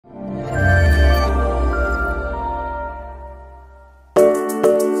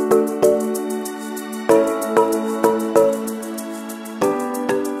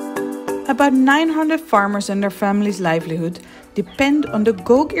About 900 farmers and their families' livelihood depend on the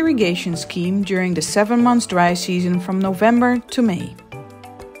Goog Irrigation scheme during the 7 months dry season from November to May.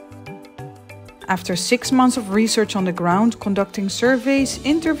 After 6 months of research on the ground, conducting surveys,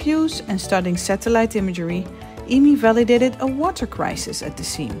 interviews and studying satellite imagery, IWMI validated a water crisis at the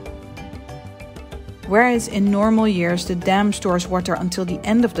seam. Whereas in normal years the dam stores water until the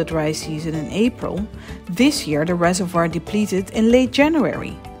end of the dry season in April, this year the reservoir depleted in late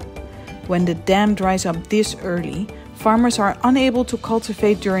January. When the dam dries up this early, farmers are unable to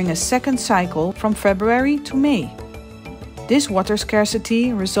cultivate during a second cycle from February to May. This water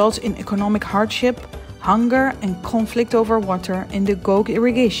scarcity results in economic hardship, hunger and conflict over water in the Goog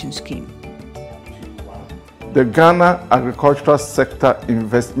Irrigation scheme. The Ghana Agricultural Sector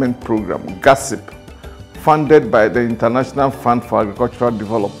Investment Program, GASIP, funded by the International Fund for Agricultural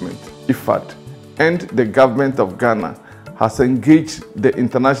Development, IFAD, and the Government of Ghana, has engaged the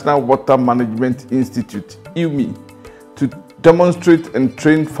International Water Management Institute, IWMI, to demonstrate and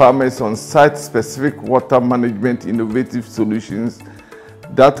train farmers on site-specific water management innovative solutions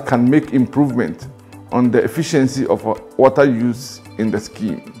that can make improvement on the efficiency of water use in the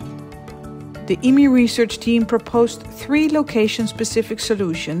scheme. The IWMI research team proposed 3 location-specific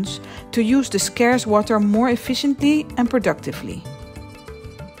solutions to use the scarce water more efficiently and productively.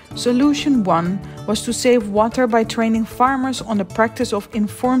 Solution 1 was to save water by training farmers on the practice of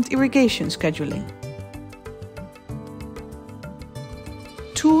informed irrigation scheduling.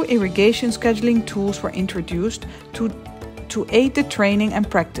 2 irrigation scheduling tools were introduced to aid the training and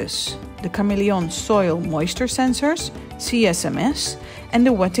practice: the Chameleon Soil Moisture Sensors, CSMS, and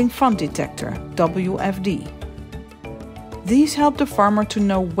the Wetting Fund Detector, WFD. These help the farmer to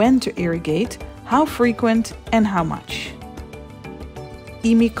know when to irrigate, how frequent and how much.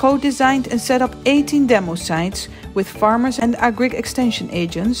 IWMI co-designed and set up 18 demo sites with farmers and agri-extension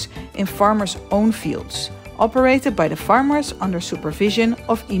agents in farmers' own fields, operated by the farmers under supervision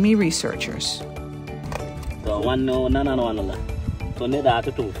of IWMI researchers.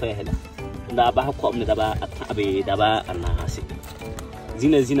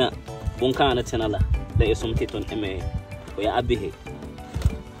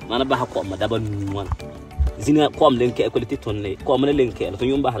 Zina kwam lenke equality tonle kwam ne lenke to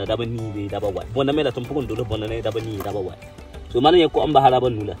yumba hala daba ni daba wa bona mela tum pukun do bona ne daba ni daba wa so man ye kwam ba hala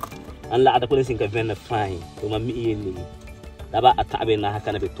banula an la ada ko sin ka ven fine to ma mi yeli daba atabe na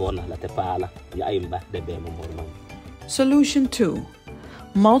hakana be tona la te pala ya ayimba de be mo mo. Solution 2: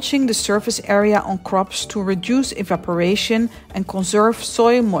 mulching the surface area on crops to reduce evaporation and conserve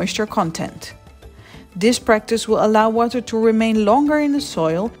soil moisture content. This practice will allow water to remain longer in the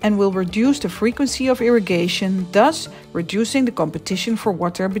soil and will reduce the frequency of irrigation, thus reducing the competition for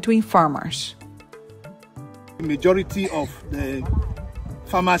water between farmers. The majority of the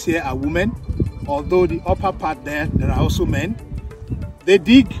farmers here are women, although the upper part there are also men. They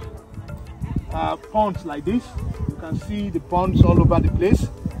dig ponds like this. You can see the ponds all over the place,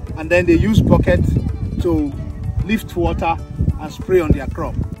 and then they use buckets to lift water and spray on their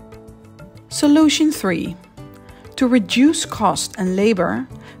crop. Solution 3: to reduce cost and labor,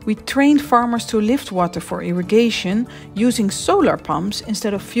 we trained farmers to lift water for irrigation using solar pumps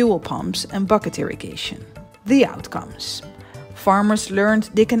instead of fuel pumps and bucket irrigation. The outcomes: farmers learned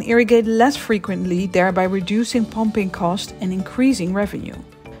they can irrigate less frequently, thereby reducing pumping cost and increasing revenue.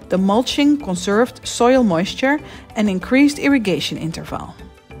 The mulching conserved soil moisture and increased irrigation interval.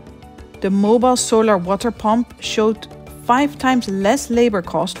 The mobile solar water pump showed 5 times less labor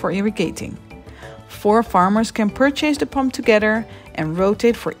cost for irrigating. 4 farmers can purchase the pump together and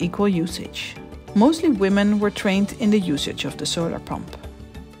rotate for equal usage. Mostly women were trained in the usage of the solar pump.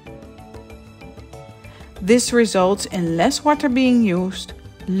 This results in less water being used,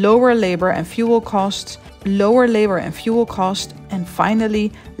 lower labor and fuel costs, and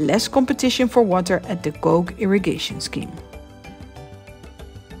finally less competition for water at the Goog Irrigation scheme.